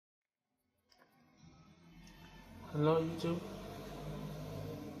Hello YouTube.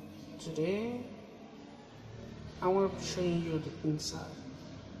 Today I want to be showing you the inside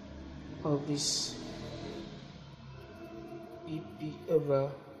of this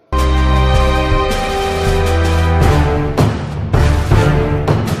EPWM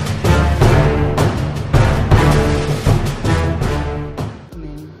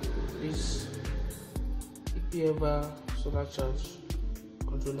this EPWM solar charge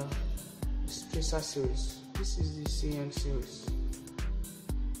controller tracer series. This is the CN series.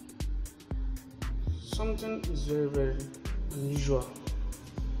 Something is very unusual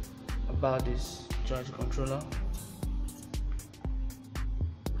about this charge controller.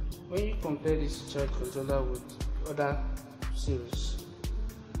 When you compare this charge controller with other series,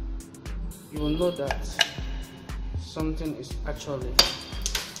 you will know that something is actually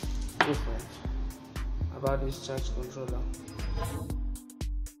different about this charge controller.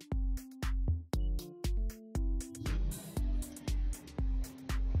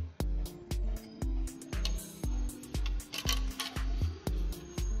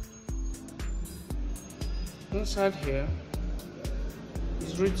 Inside here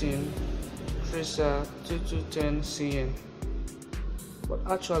is written tracer 2210 CN, but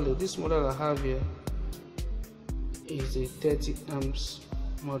actually this model I have here is a 30 amps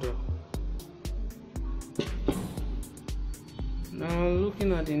model. Now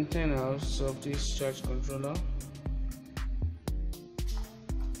looking at the internals of this charge controller,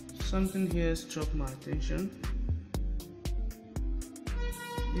 something here struck my attention.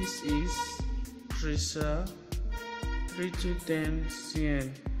 This is tracer 3210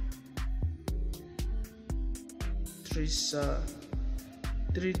 CN, tracer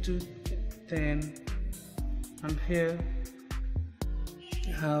 3210, and here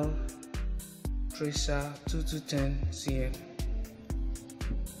you have tracer 2210 CN.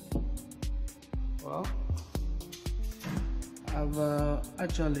 Well, I've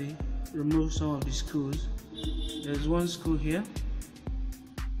actually removed some of the screws. There's one screw here,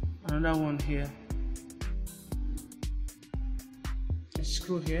 another one here, a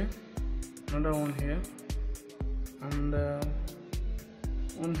screw here, another one here, and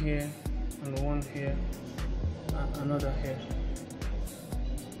one here, and one here, and another here.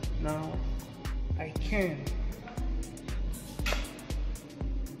 Now I can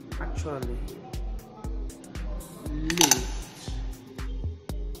actually lift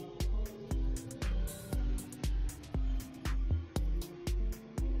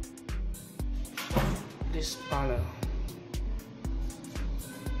this panel.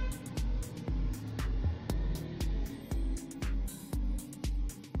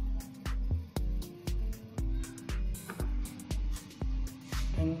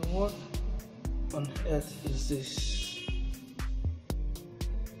 And what on earth is this?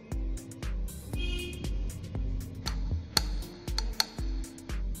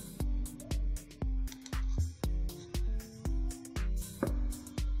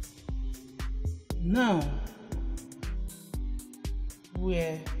 Now,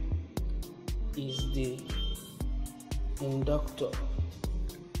 where is the inductor?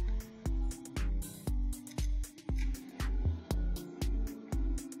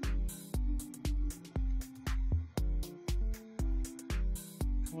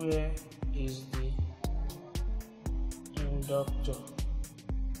 Where is the inductor?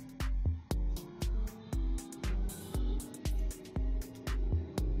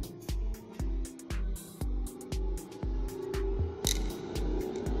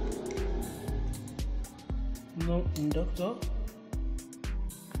 No inductor.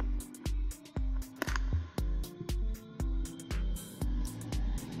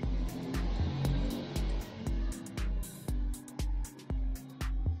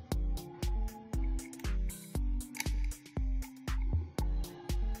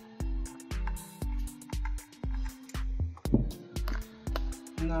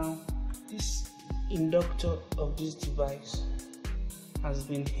 Now, this inductor of this device has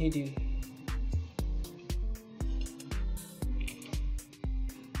been hidden.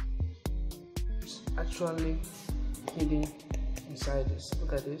 It's actually hidden inside this.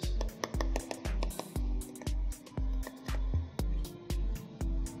 Look at this.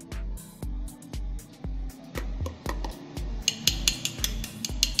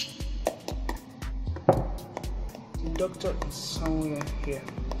 The inductor is somewhere here.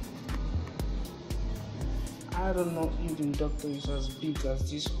 I don't know if the inductor is as big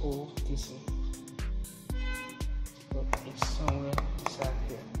as this whole DC, but it's somewhere inside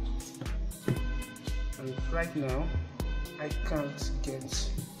here. And right now, I can't get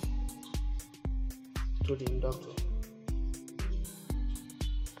to the inductor.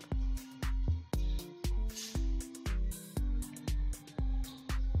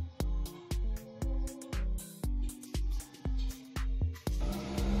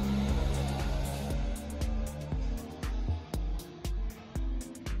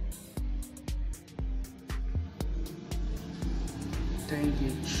 10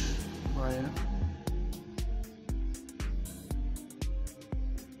 gauge wire.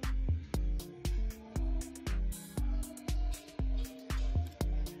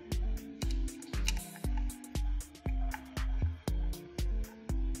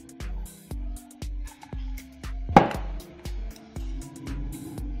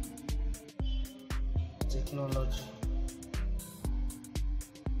 Technology.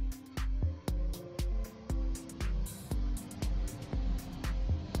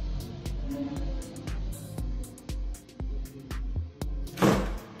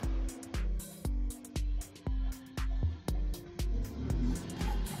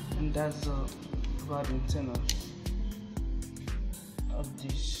 And that's about the antenna of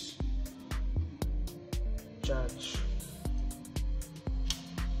this charge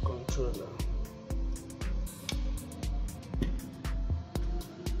controller.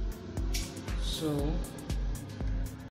 So